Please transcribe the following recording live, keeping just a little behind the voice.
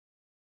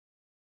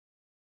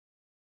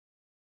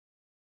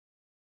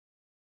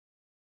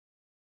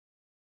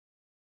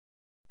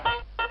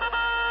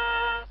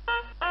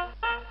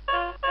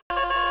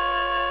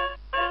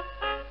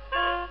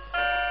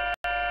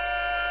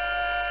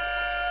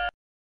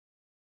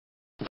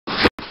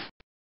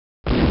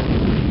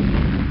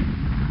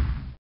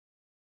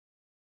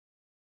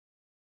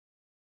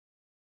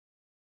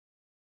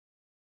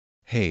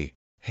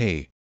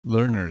Hey,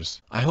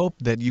 learners! I hope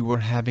that you are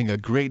having a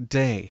great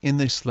day. In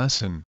this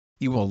lesson,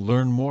 you will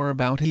learn more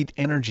about heat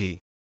energy.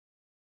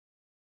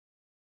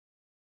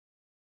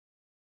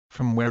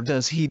 From where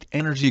does heat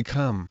energy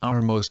come?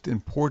 Our most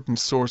important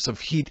source of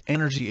heat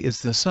energy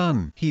is the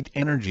sun. Heat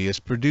energy is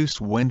produced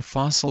when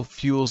fossil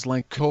fuels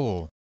like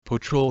coal,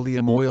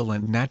 petroleum oil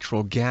and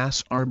natural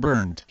gas are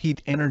burned.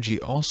 Heat energy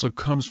also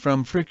comes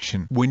from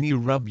friction. When you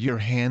rub your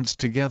hands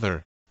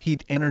together,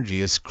 heat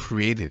energy is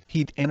created.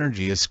 Heat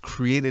energy is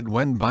created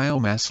when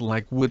biomass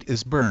like wood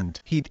is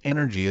burned. Heat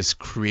energy is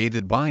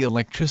created by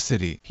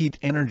electricity. Heat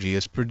energy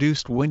is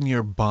produced when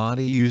your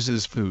body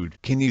uses food.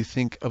 Can you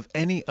think of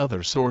any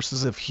other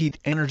sources of heat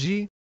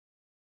energy?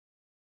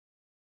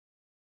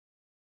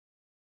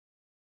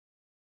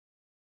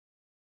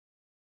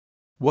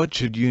 What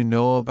should you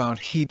know about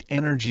heat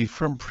energy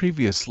from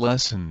previous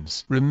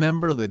lessons?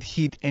 Remember that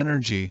heat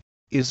energy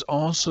is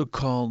also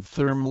called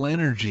thermal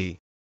energy.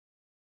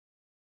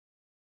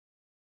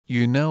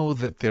 You know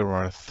that there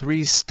are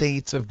three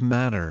states of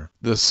matter.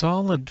 The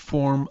solid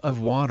form of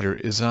water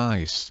is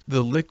ice.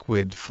 The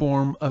liquid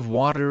form of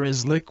water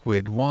is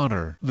liquid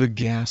water. The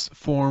gas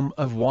form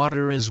of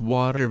water is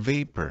water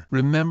vapor.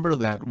 Remember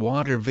that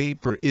water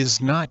vapor is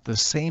not the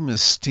same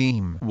as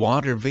steam.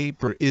 Water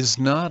vapor is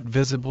not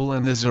visible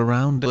and is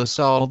around us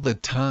all the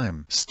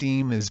time.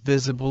 Steam is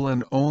visible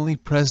and only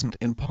present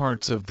in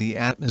parts of the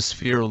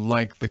atmosphere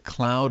like the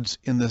clouds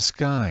in the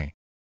sky.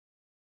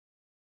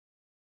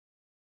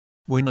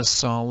 When a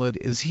solid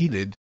is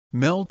heated,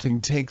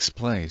 melting takes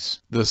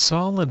place. The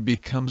solid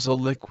becomes a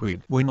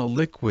liquid. When a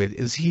liquid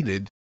is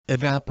heated,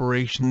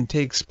 evaporation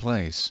takes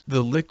place.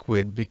 The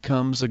liquid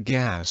becomes a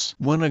gas.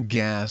 When a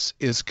gas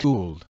is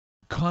cooled,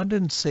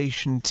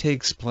 condensation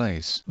takes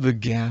place. The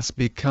gas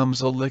becomes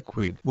a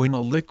liquid. When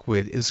a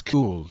liquid is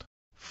cooled,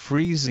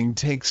 freezing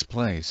takes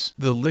place.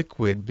 The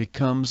liquid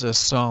becomes a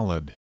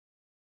solid.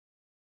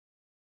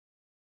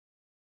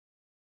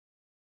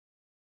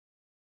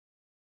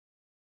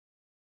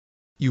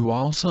 You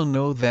also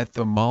know that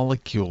the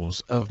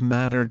molecules of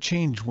matter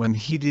change when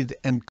heated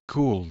and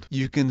cooled.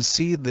 You can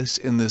see this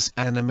in this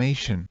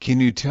animation. Can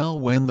you tell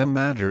when the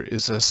matter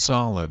is a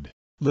solid,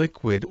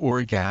 liquid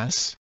or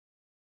gas?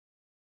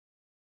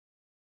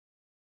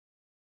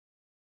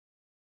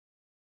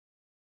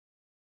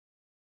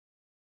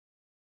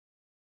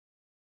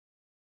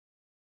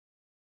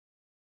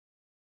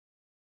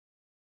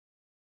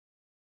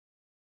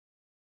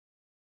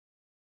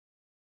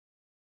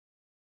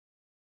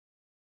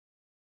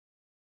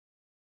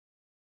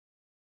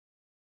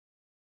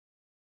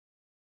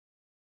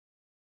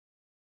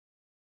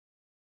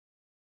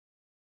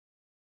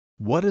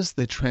 What is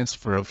the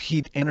transfer of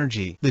heat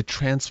energy? The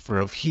transfer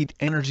of heat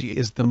energy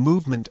is the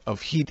movement of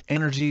heat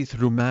energy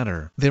through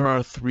matter. There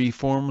are three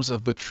forms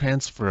of the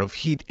transfer of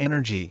heat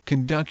energy.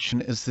 Conduction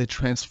is the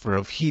transfer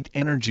of heat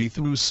energy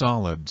through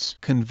solids.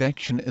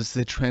 Convection is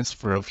the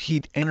transfer of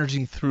heat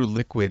energy through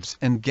liquids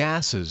and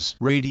gases.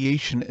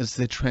 Radiation is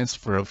the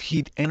transfer of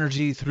heat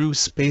energy through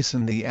space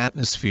and the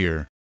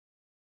atmosphere.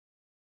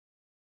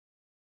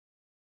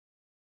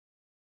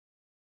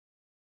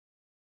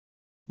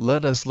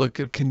 Let us look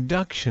at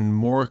conduction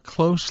more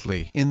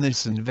closely. In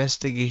this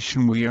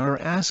investigation we are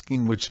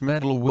asking which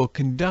metal will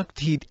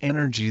conduct heat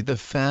energy the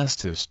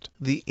fastest.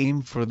 The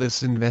aim for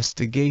this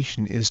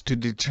investigation is to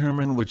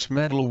determine which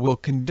metal will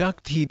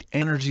conduct heat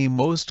energy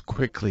most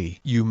quickly.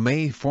 You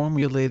may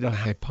formulate a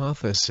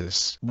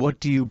hypothesis. What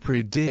do you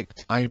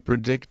predict? I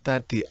predict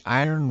that the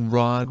iron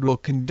rod will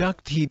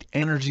conduct heat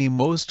energy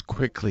most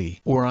quickly.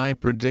 Or I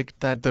predict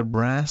that the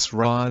brass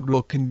rod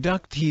will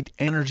conduct heat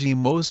energy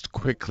most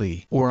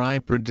quickly. Or I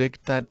predict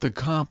that the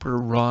copper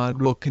rod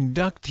will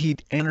conduct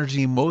heat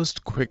energy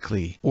most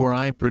quickly. Or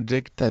I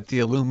predict that the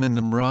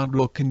aluminum rod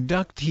will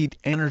conduct heat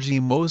energy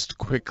most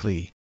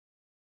quickly.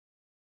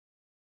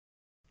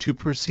 To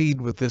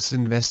proceed with this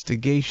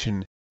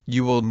investigation,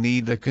 you will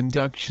need a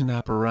conduction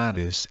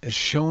apparatus as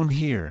shown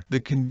here. The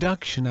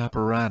conduction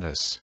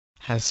apparatus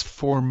has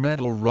four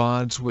metal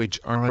rods which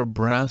are a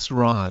brass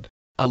rod,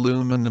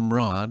 aluminum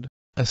rod,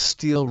 a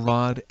steel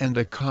rod and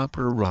a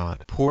copper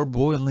rod. Pour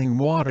boiling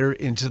water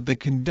into the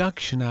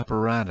conduction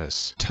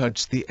apparatus.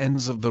 Touch the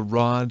ends of the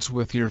rods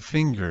with your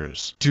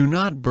fingers. Do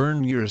not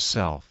burn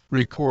yourself.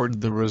 Record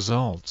the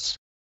results.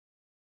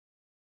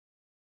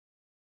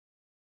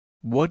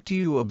 What do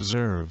you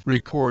observe?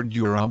 Record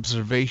your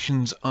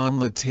observations on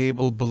the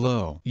table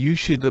below. You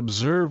should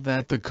observe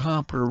that the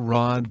copper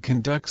rod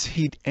conducts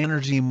heat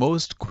energy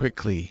most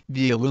quickly.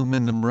 The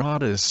aluminum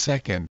rod is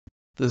second.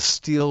 The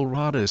steel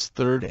rod is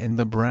third and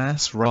the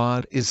brass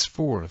rod is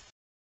fourth.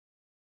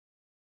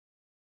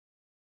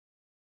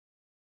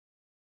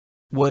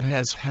 What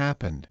has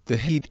happened? The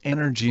heat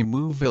energy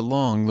moves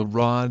along the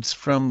rods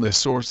from the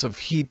source of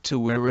heat to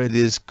where it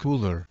is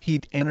cooler.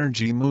 Heat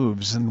energy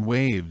moves in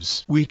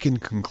waves. We can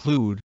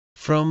conclude,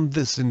 from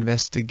this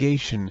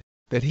investigation,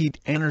 that heat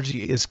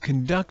energy is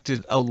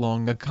conducted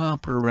along a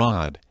copper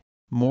rod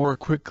more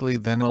quickly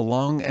than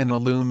along an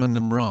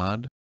aluminum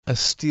rod, a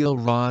steel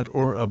rod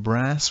or a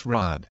brass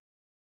rod.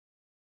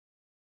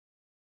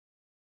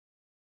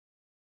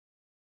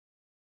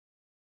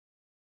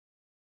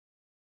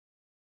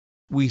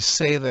 We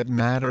say that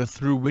matter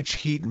through which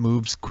heat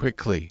moves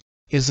quickly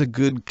is a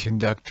good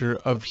conductor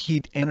of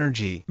heat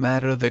energy.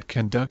 Matter that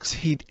conducts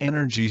heat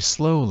energy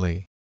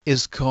slowly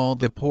is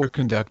called a poor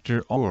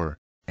conductor or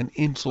an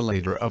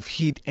insulator of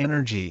heat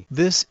energy.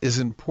 This is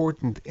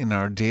important in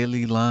our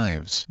daily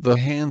lives. The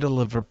handle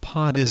of a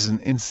pot is an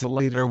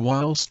insulator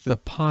whilst the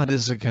pot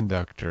is a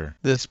conductor.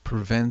 This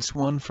prevents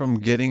one from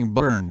getting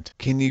burned.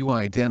 Can you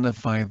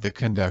identify the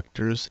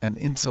conductors and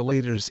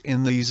insulators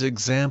in these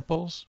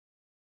examples?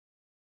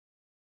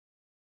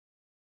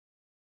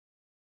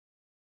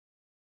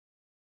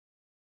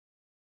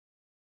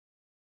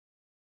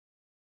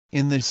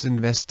 In this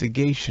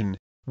investigation,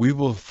 we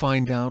will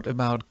find out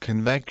about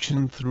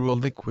convection through a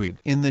liquid.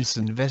 In this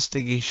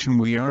investigation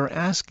we are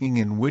asking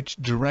in which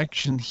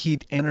direction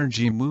heat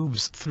energy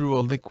moves through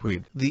a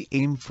liquid. The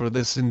aim for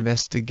this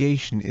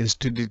investigation is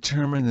to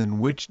determine in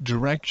which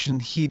direction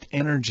heat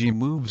energy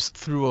moves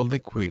through a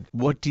liquid.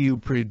 What do you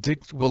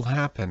predict will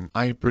happen?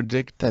 I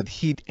predict that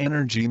heat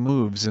energy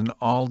moves in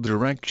all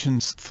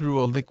directions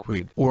through a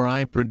liquid. Or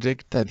I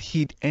predict that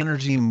heat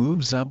energy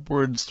moves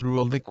upwards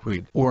through a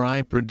liquid. Or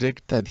I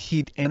predict that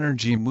heat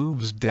energy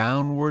moves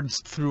downwards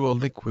through a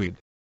liquid.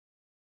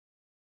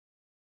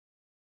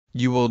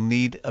 You will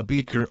need a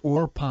beaker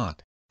or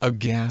pot, a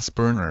gas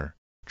burner,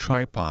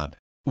 tripod,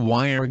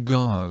 wire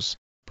gauze,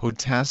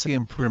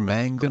 potassium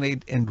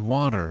permanganate and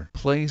water.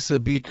 Place a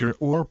beaker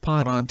or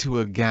pot onto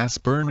a gas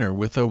burner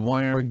with a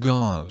wire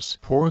gauze.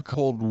 Pour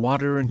cold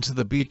water into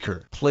the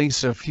beaker.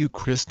 Place a few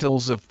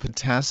crystals of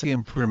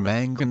potassium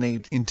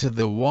permanganate into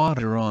the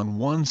water on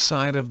one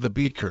side of the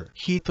beaker.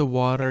 Heat the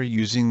water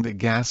using the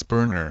gas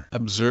burner.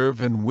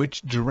 Observe in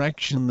which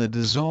direction the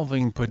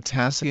dissolving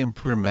potassium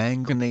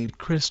permanganate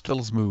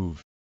crystals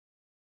move.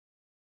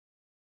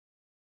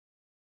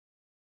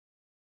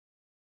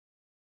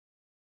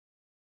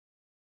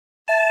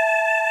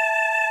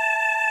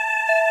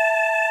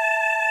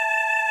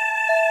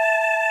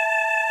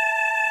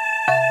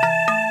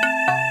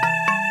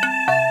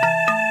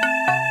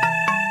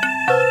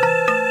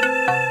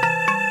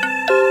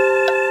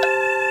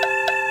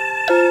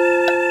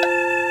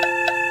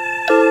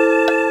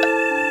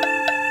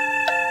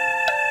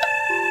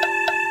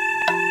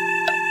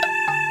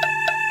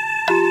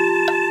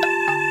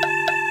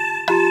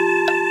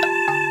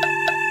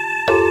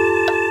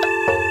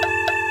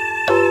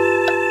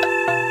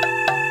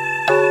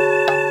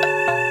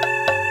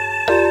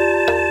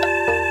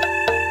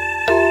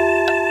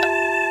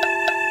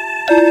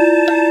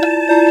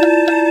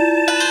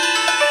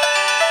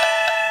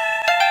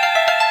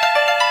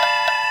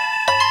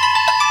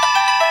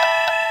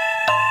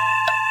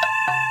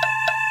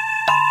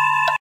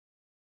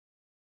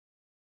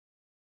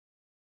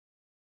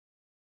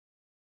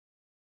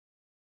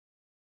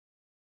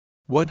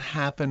 What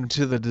happened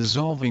to the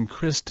dissolving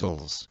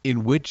crystals?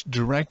 In which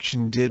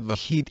direction did the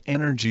heat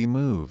energy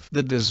move?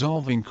 The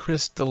dissolving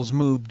crystals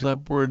moved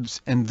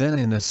upwards and then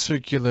in a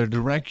circular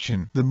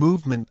direction. The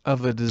movement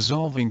of a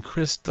dissolving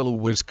crystal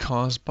was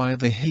caused by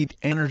the heat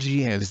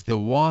energy as the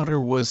water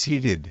was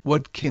heated.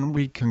 What can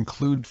we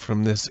conclude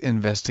from this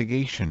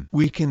investigation?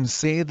 We can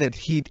say that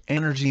heat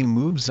energy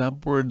moves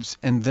upwards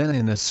and then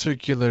in a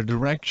circular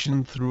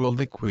direction through a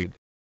liquid.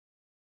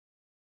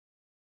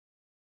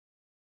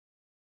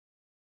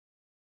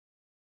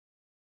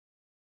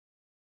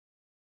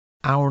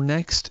 Our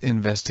next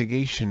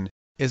investigation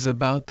is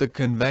about the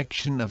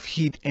convection of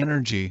heat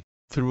energy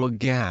through a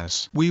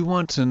gas. We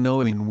want to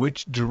know in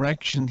which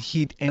direction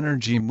heat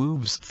energy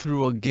moves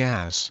through a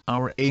gas.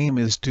 Our aim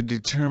is to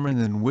determine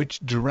in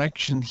which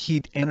direction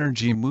heat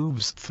energy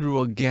moves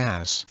through a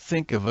gas.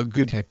 Think of a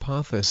good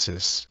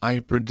hypothesis.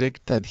 I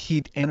predict that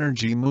heat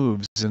energy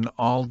moves in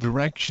all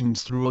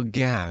directions through a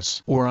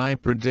gas. Or I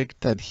predict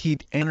that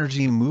heat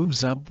energy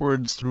moves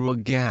upwards through a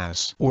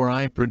gas. Or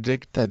I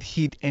predict that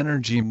heat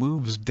energy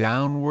moves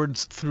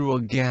downwards through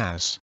a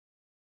gas.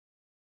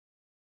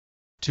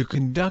 To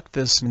conduct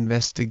this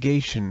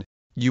investigation,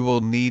 you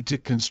will need to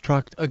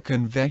construct a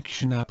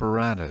convection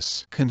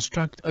apparatus.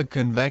 Construct a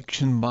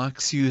convection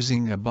box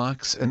using a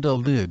box and a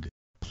lid,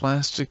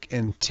 plastic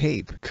and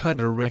tape. Cut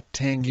a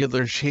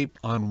rectangular shape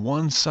on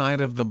one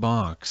side of the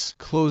box.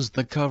 Close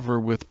the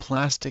cover with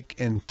plastic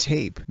and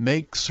tape.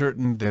 Make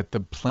certain that the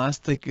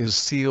plastic is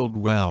sealed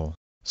well,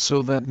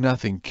 so that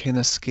nothing can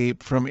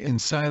escape from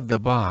inside the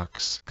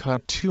box.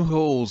 Cut 2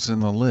 holes in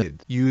the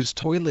lid. Use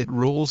toilet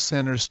roll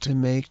centers to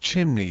make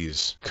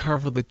chimneys.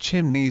 Cover the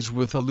chimneys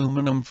with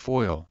aluminum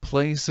foil.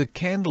 Place a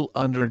candle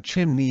under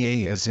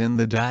chimney A as in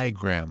the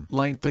diagram.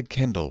 Light the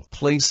candle.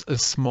 Place a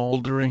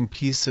smoldering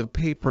piece of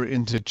paper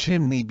into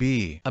chimney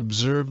B.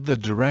 Observe the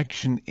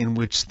direction in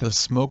which the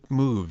smoke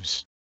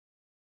moves.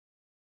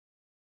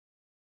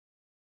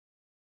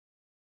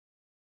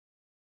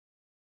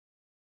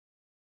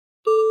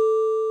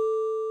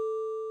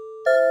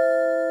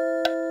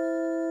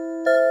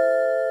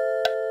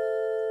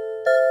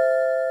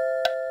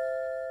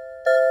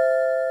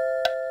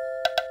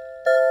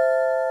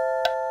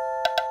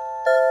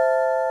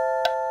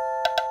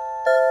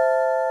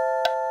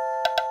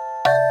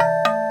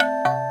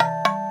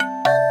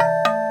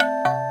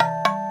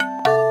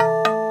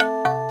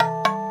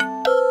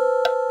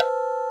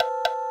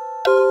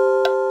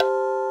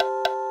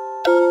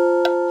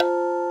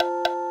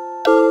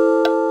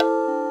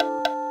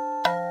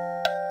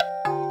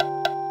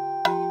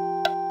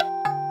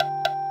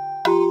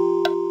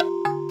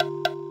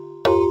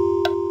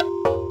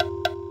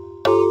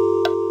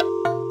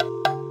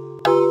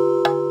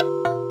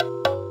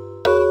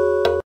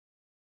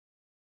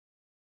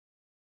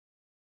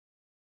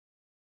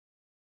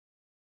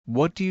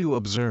 What do you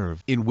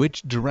observe? In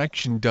which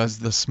direction does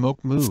the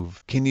smoke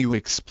move? Can you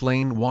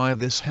explain why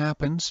this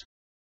happens?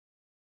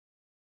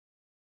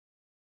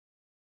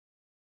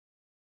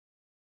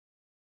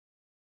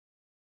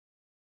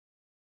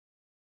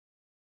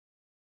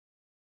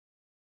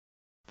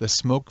 The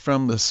smoke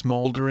from the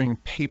smoldering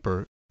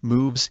paper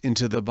moves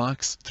into the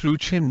box through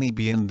chimney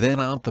B and then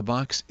out the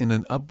box in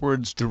an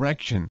upwards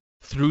direction,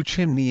 through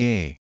chimney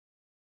A.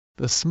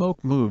 The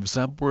smoke moves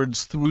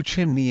upwards through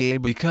chimney A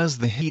because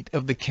the heat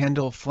of the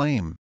candle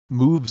flame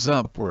moves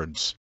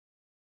upwards.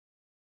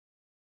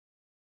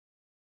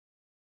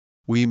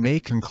 We may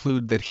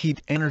conclude that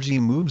heat energy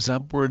moves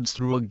upwards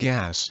through a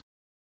gas.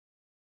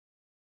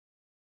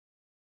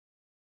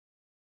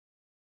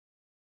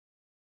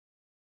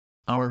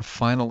 Our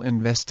final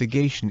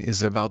investigation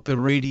is about the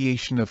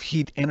radiation of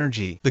heat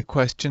energy. The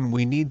question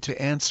we need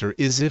to answer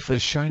is if a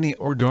shiny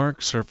or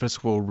dark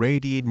surface will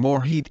radiate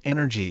more heat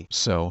energy.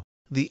 So,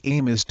 the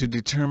aim is to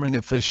determine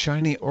if a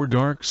shiny or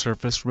dark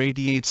surface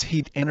radiates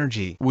heat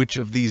energy. Which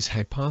of these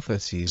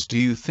hypotheses do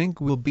you think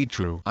will be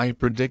true? I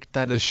predict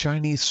that a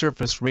shiny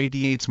surface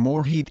radiates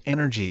more heat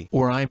energy,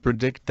 or I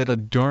predict that a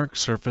dark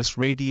surface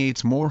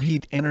radiates more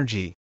heat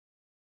energy.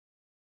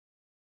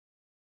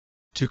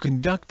 To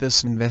conduct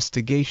this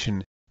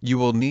investigation, you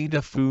will need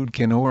a food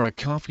can or a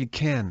coffee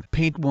can.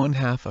 Paint one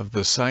half of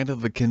the side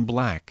of the can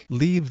black.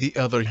 Leave the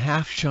other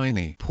half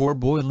shiny. Pour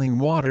boiling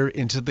water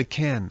into the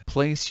can.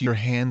 Place your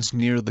hands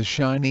near the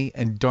shiny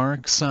and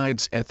dark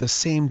sides at the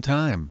same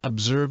time.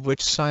 Observe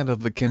which side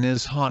of the can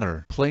is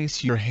hotter.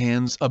 Place your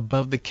hands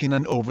above the can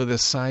and over the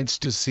sides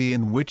to see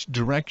in which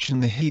direction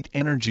the heat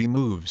energy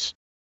moves.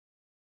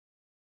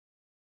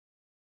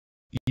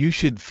 You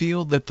should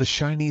feel that the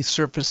shiny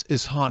surface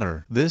is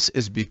hotter. This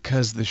is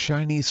because the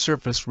shiny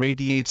surface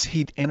radiates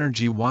heat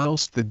energy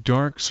whilst the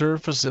dark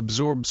surface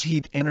absorbs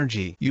heat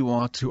energy. You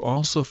ought to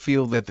also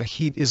feel that the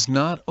heat is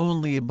not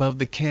only above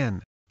the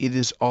can, it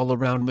is all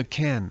around the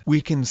can. We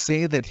can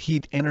say that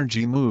heat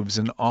energy moves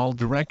in all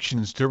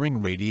directions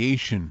during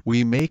radiation.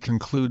 We may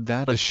conclude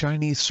that a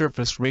shiny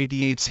surface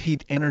radiates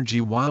heat energy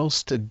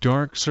whilst a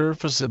dark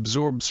surface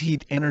absorbs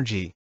heat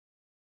energy.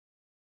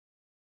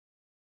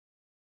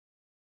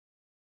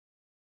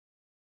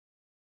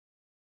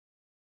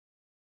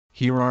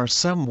 Here are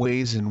some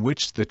ways in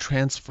which the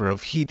transfer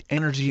of heat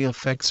energy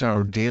affects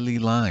our daily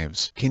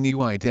lives. Can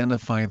you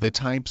identify the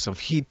types of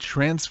heat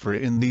transfer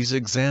in these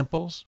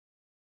examples?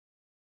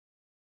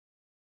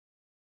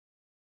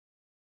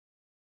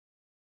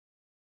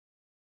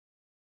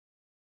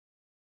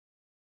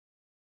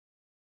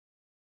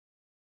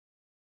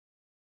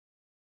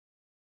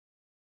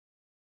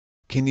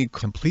 Can you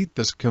complete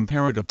this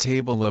comparative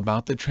table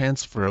about the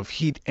transfer of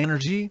heat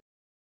energy?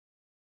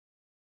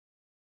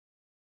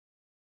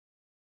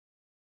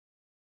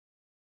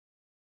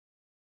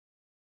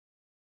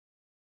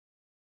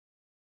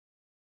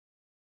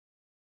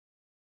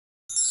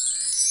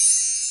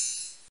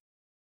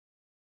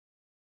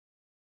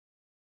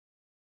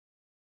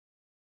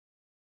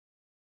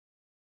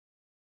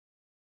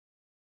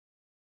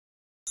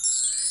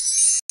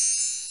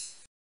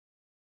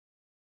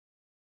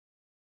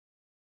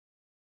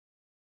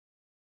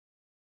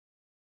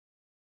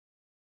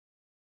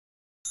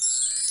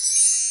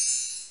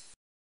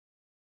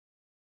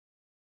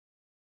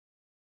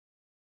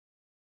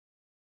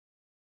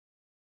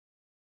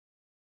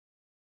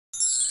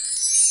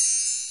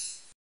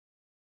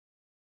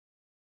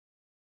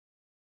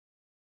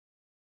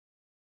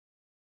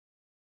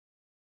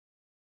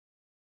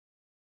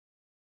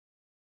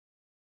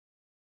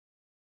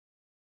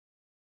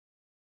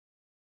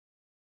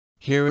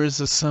 Here is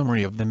a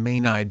summary of the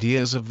main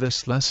ideas of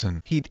this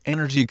lesson. Heat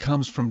energy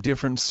comes from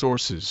different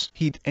sources.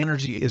 Heat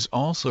energy is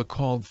also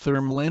called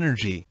thermal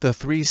energy. The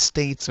three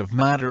states of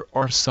matter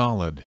are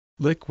solid,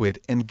 liquid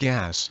and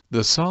gas.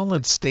 The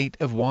solid state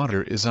of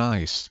water is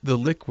ice. The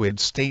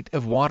liquid state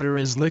of water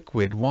is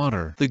liquid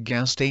water. The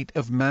gas state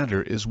of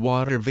matter is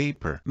water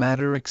vapor.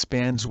 Matter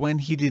expands when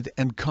heated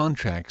and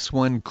contracts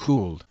when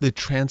cooled. The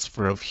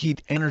transfer of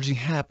heat energy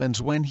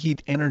happens when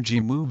heat energy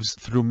moves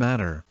through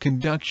matter.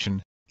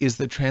 Conduction is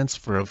the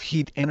transfer of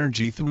heat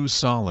energy through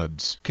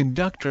solids.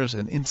 Conductors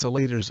and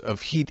insulators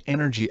of heat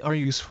energy are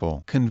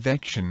useful.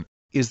 Convection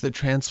is the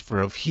transfer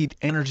of heat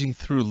energy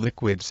through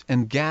liquids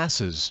and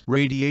gases.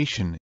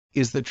 Radiation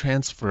is the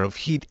transfer of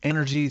heat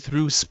energy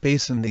through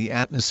space and the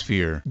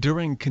atmosphere.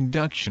 During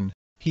conduction,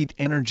 heat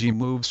energy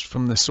moves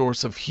from the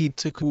source of heat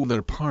to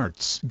cooler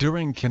parts.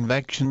 During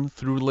convection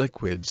through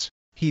liquids,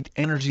 heat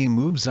energy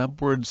moves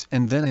upwards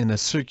and then in a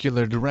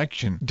circular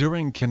direction.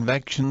 During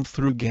convection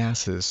through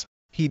gases,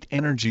 heat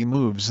energy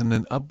moves in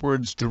an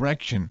upwards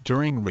direction.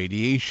 During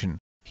radiation,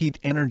 heat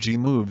energy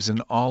moves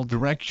in all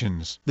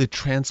directions. The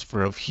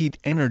transfer of heat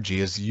energy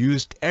is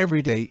used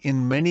every day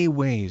in many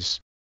ways.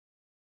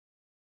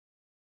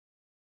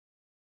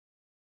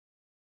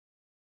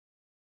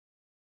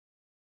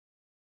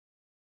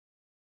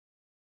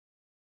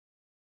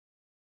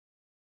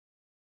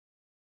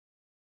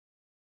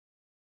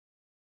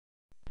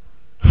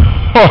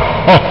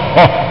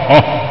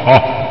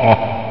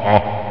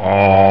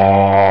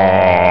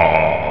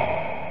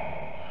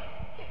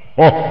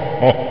 ha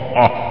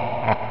ha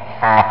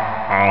ha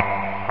ha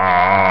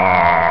ha.